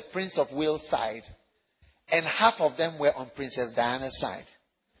were on the Prince of Wales side, and half of them were on Princess Diana's side.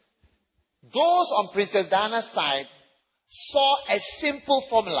 Those on Princess Diana's side saw a simple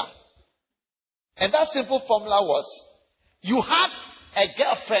formula. And that simple formula was, you had a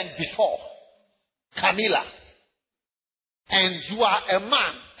girlfriend before, Camilla. And you are a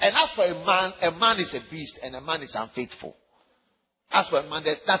man. And as for a man is a beast and a man is unfaithful. As for a man,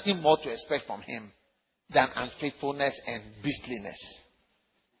 there's nothing more to expect from him than unfaithfulness and beastliness.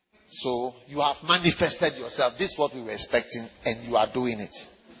 So you have manifested yourself. This is what we were expecting, and you are doing it.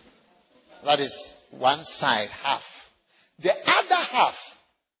 That is one side, half. The other half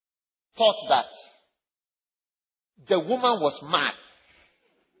thought that the woman was mad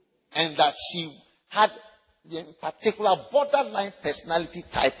and that she had, in particular, borderline personality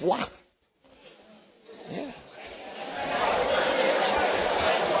type 1. Yeah.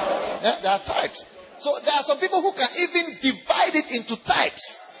 There are types. So there are some people who can even divide it into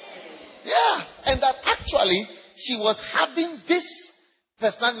types. Yeah. And that actually she was having this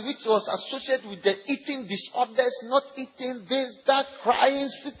personality which was associated with the eating disorders, not eating this, that, crying,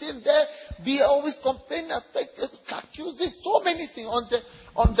 sitting there, be always complaining, accusing, so many things.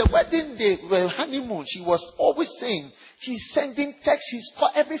 On the wedding day, honeymoon, she was always saying, she's sending texts,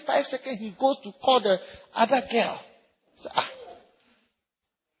 every 5 seconds he goes to call the other girl. So,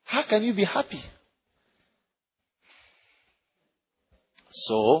 how can you be happy?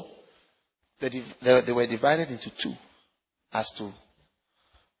 So, they were divided into two as to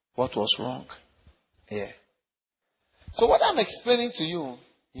what was wrong. Yeah. So what I'm explaining to you,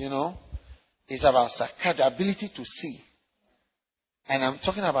 is about the ability to see. And I'm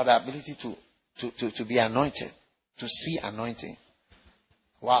talking about the ability to be anointed. To see anointing.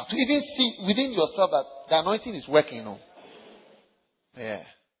 Wow. To even see within yourself that the anointing is working. Yeah.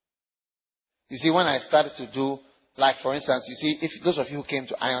 You see, when I started to do, like for instance, you see, if those of you who came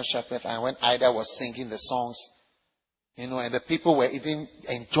to Iron Shepherd and when Ida was singing the songs, and the people were even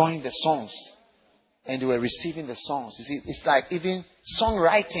enjoying the songs. And they were receiving the songs. You see, it's like even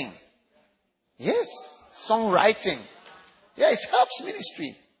songwriting. Yes, songwriting. Yeah, it helps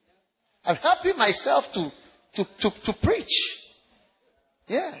ministry. I'm helping myself to preach.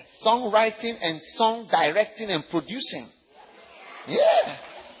 Yeah, songwriting and song directing and producing. Yeah,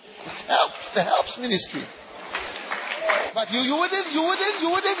 it helps ministry. But you wouldn't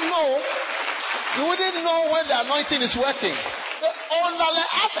know. You wouldn't know when the anointing is working. Only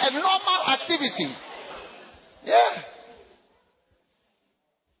as a normal activity. Yeah.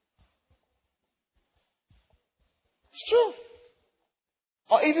 It's true.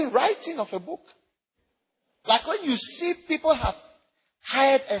 Or even writing of a book. Like when you see people have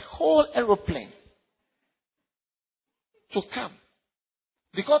hired a whole aeroplane to come.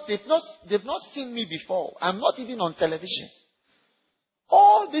 Because they've not seen me before. I'm not even on television.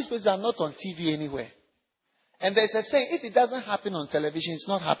 All these places are not on TV anywhere. And there's a saying, if it doesn't happen on television, it's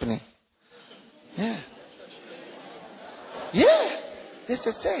not happening. Yeah. Yeah. There's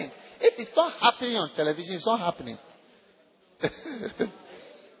a saying. If it's not happening on television, it's not happening.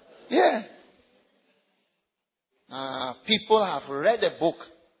 Yeah. People have read a book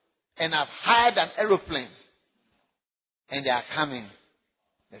and have hired an aeroplane. And they are coming.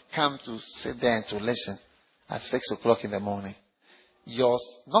 They come to sit there and to listen at 6 o'clock in the morning. Yours,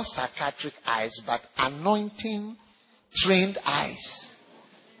 not psychiatric eyes, but anointing trained eyes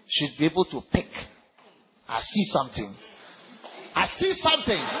should be able to pick. I see something. I see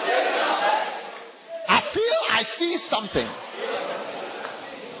something. I feel I see something.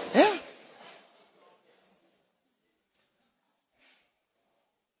 Yeah.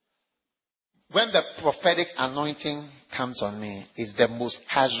 When the prophetic anointing comes on me, it's the most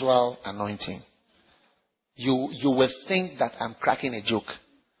casual anointing. You will think that I'm cracking a joke,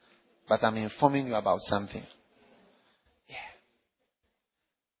 but I'm informing you about something. Yeah.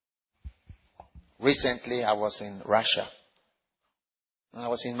 Recently, I was in Russia. I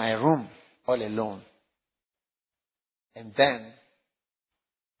was in my room all alone. And then,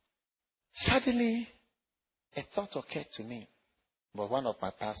 suddenly, a thought occurred to me by one of my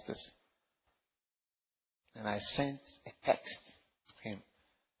pastors. And I sent a text to him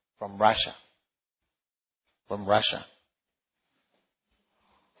from Russia. From Russia.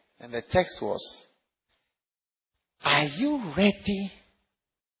 And the text was, are you ready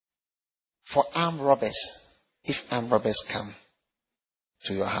for armed robbers if armed robbers come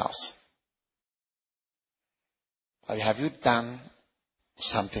to your house? Or have you done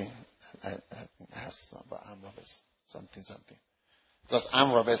something? I think it has about armed robbers. Something. Because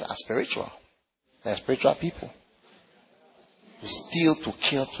armed robbers are spiritual. They are spiritual people. To steal, to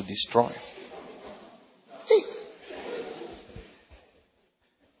kill, to destroy.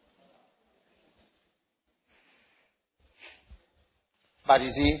 But you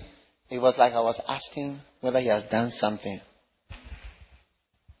see, it was like I was asking whether he has done something.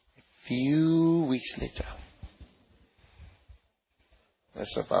 A few weeks later,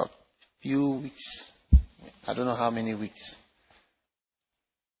 that's about few weeks. I don't know how many weeks.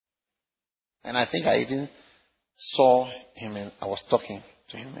 And I think I even saw him and I was talking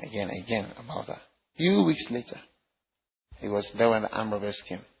to him again about that. Few weeks later, he was there when the armed robbers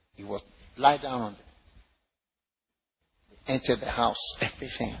came. He was lie down on entered the house,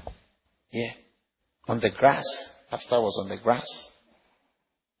 everything. Yeah. On the grass. Pastor was on the grass.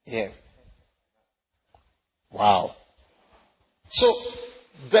 Yeah. Wow. So,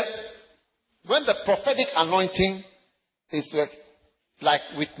 when the prophetic anointing is like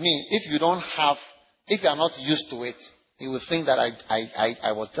with me, if you are not used to it, you will think that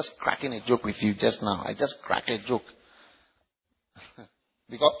I was just cracking a joke with you just now. I just cracked a joke.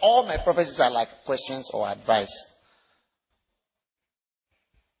 Because all my prophecies are like questions or advice.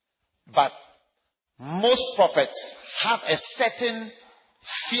 But most prophets have a certain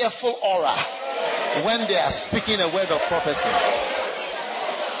fearful aura when they are speaking a word of prophecy.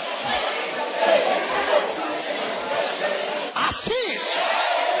 I see it.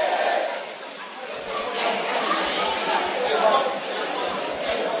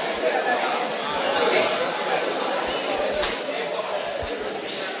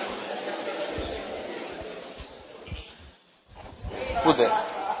 Put there.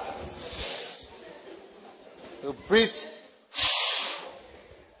 You breathe.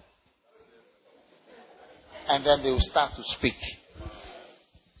 And then they will start to speak.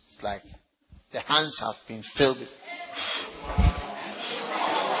 It's like the hands have been filled with.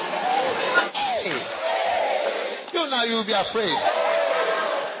 Hey! Now you'll be afraid.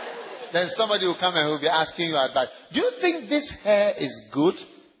 Then somebody will come and will be asking you advice. Do you think this hair is good?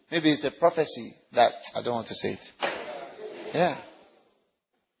 Maybe it's a prophecy that I don't want to say it. Yeah.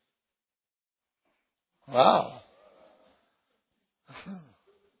 Wow.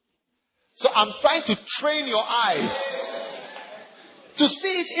 So I'm trying to train your eyes to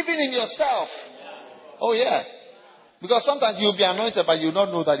see it even in yourself. Oh yeah. Because sometimes you'll be anointed, but you'll not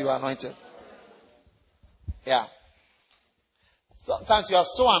know that you are anointed. Yeah. Sometimes you are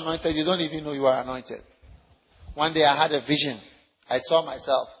so anointed, you don't even know you are anointed. One day I had a vision. I saw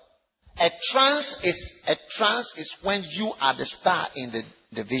myself. A trance is when you are the star in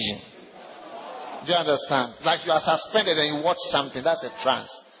the vision. Do you understand? Like you are suspended and you watch something. That's a trance.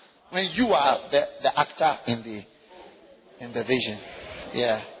 When you are the actor in the vision.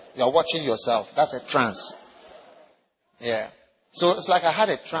 Yeah. You are watching yourself. That's a trance. Yeah. So it's like I had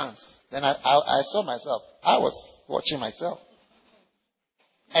a trance. Then I saw myself. I was watching myself.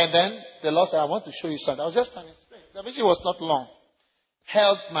 And then the Lord said, I want to show you something. I was just standing straight. The vision was not long.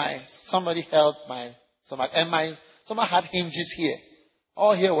 Somebody held my stomach. And my stomach had hinges here.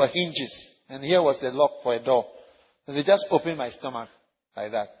 All here were hinges. And here was the lock for a door. And they just opened my stomach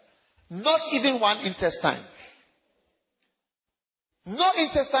like that. Not even one intestine. No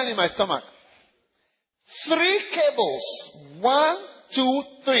intestine in my stomach. 3 cables. 1, 2,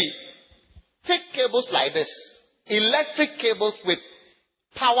 3. Thick cables like this. Electric cables with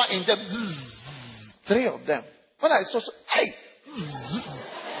power in them. 3 of them. When I saw, hey!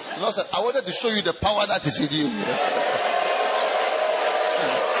 The Lord said, I wanted to show you the power that is in you.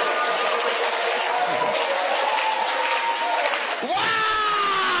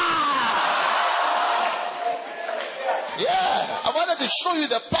 Yeah, I wanted to show you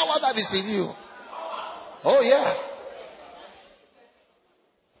the power that is in you. Oh, yeah.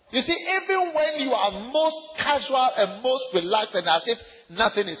 You see, even when you are most casual and most relaxed and as if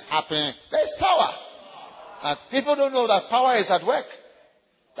nothing is happening, there is power. And people don't know that power is at work.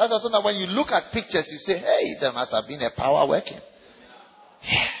 That's also that when you look at pictures, you say, hey, there must have been a power working.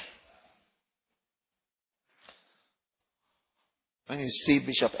 Yeah. When you see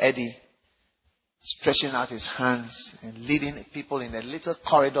Bishop Eddie stretching out his hands and leading people in a little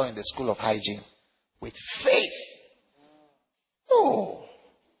corridor in the School of Hygiene with faith. Oh.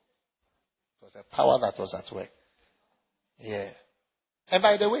 It was a power that was at work. Yeah. And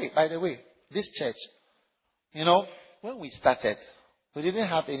by the way, this church, when we started, we didn't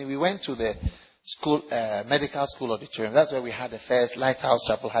have any. We went to the school, medical school auditorium. That's where we had the first, Lighthouse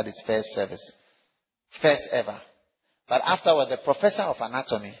Chapel had its first service. First ever. But afterward, the professor of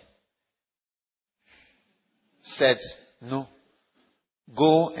anatomy said, no,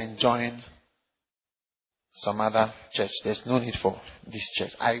 go and join some other church. There's no need for this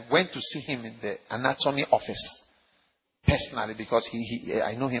church. I went to see him in the anatomy office personally because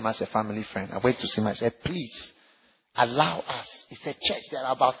I know him as a family friend. I went to see him. I said, please allow us. It's a church. There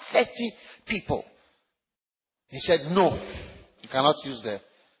are about 30 people. He said, no, you cannot use the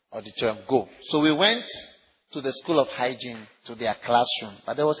auditorium. Go. So we went to the school of hygiene, to their classroom.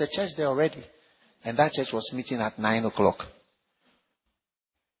 But there was a church there already. And that church was meeting at 9 o'clock.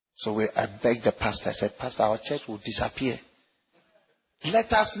 So I begged the pastor. I said, Pastor, our church will disappear.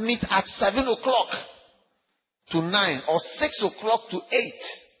 Let us meet at 7 o'clock to 9 or 6 o'clock to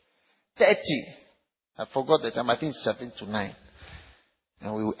 8:30. I forgot the time. I think 7 to 9.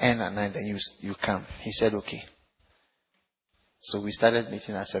 And we will end at 9. Then you come. He said, okay. So we started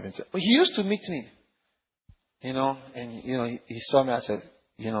meeting at 7. But he used to meet me. And he saw me. I said,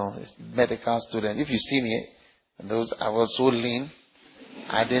 medical student. If you see me, I was so lean.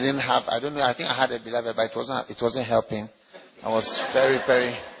 I think I had a beloved, but it wasn't helping. I was very,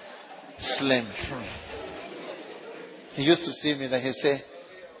 very slim. He used to see me, then he'd say,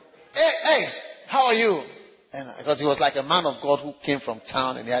 hey, how are you? And because he was like a man of God who came from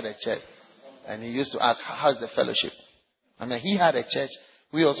town and he had a church. And he used to ask, how's the fellowship? I mean, he had a church.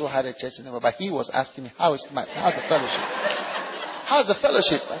 We also had a church in the but he was asking me, how's the fellowship? How's the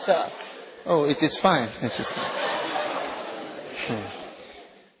fellowship? I said, oh, it is fine. It is fine.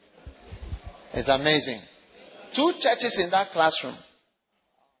 It's amazing. 2 churches in that classroom.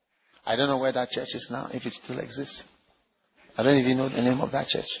 I don't know where that church is now, if it still exists. I don't even know the name of that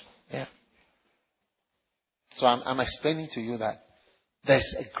church. Yeah. So I'm explaining to you that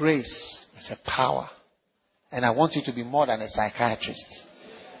there's a grace, there's a power. And I want you to be more than a psychiatrist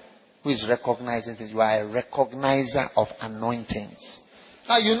who is recognizing that you are a recognizer of anointings.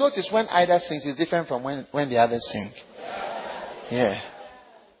 Now you notice when either sings is different from when the others sing. Yeah.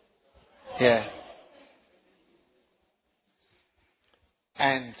 Yeah.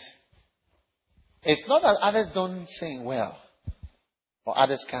 And it's not that others don't sing well or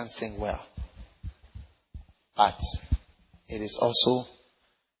others can't sing well. But it is also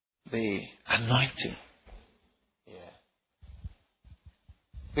the anointing. Yeah.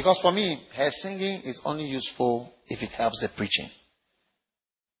 Because for me, her singing is only useful if it helps the preaching.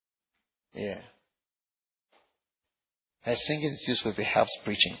 Yeah. Her singing is useful if it helps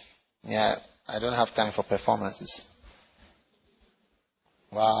preaching. Yeah. I don't have time for performances.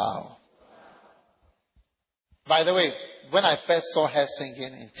 Wow. By the way, when I first saw her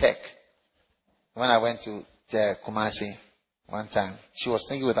singing in Tech, when I went to Kumasi one time, she was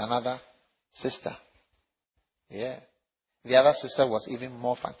singing with another sister. Yeah. The other sister was even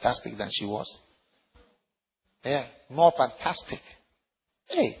more fantastic than she was. Yeah. More fantastic.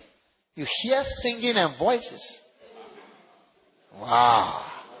 Hey, you hear singing and voices. Wow.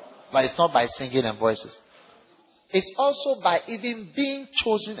 But it's not by singing and voices. It's also by even being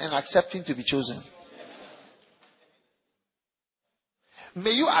chosen and accepting to be chosen.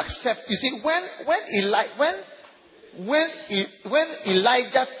 May you accept. You see, when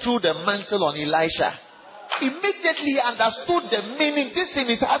Elijah threw the mantle on Elisha, immediately he understood the meaning. This thing,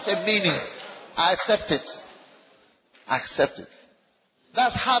 it has a meaning. I accept it. Accept it.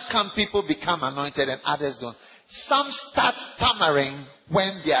 That's how come people become anointed and others don't. Some start stammering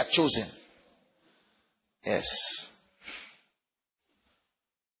when they are chosen. Yes.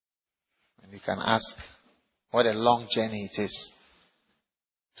 And you can ask what a long journey it is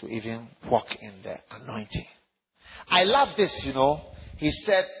to even walk in the anointing. I love this, He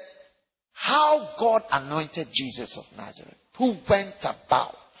said, how God anointed Jesus of Nazareth, who went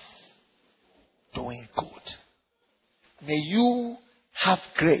about doing good. May you have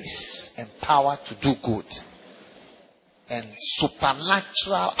grace and power to do good and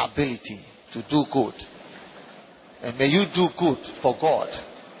supernatural ability to do good. And may you do good for God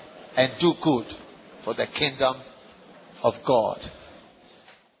and do good for the kingdom of God.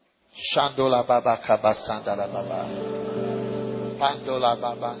 Shandola Baba Kabasandala Baba Pandola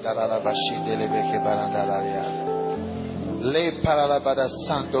Baba Darala Bashindele Beke Barandalaria Le Paralabada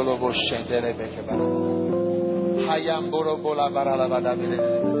Sandolo Boshendele Beke Baranda Hayamboro Bola Baralabada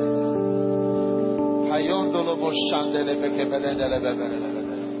Hayondolo Boshandele Beke Barandele Bebe.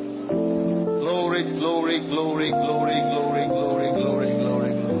 Glory, glory, glory, glory, glory, glory, glory,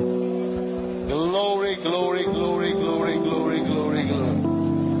 glory, glory, glory, glory, glory, glory, glory, glory.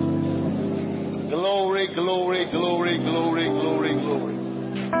 Glory, glory, glory, glory, glory, glory.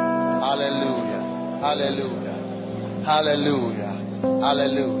 Hallelujah. Hallelujah. Hallelujah.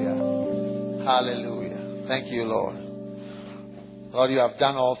 Hallelujah. Hallelujah. Thank you, Lord. Lord, you have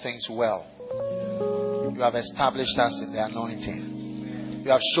done all things well. You have established us in the anointing.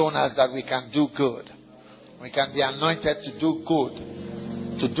 You have shown us that we can do good. We can be anointed to do good,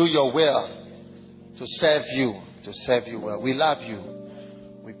 to do your will, to serve you well. We love you.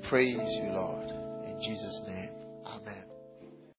 We praise you, Lord. In Jesus' name.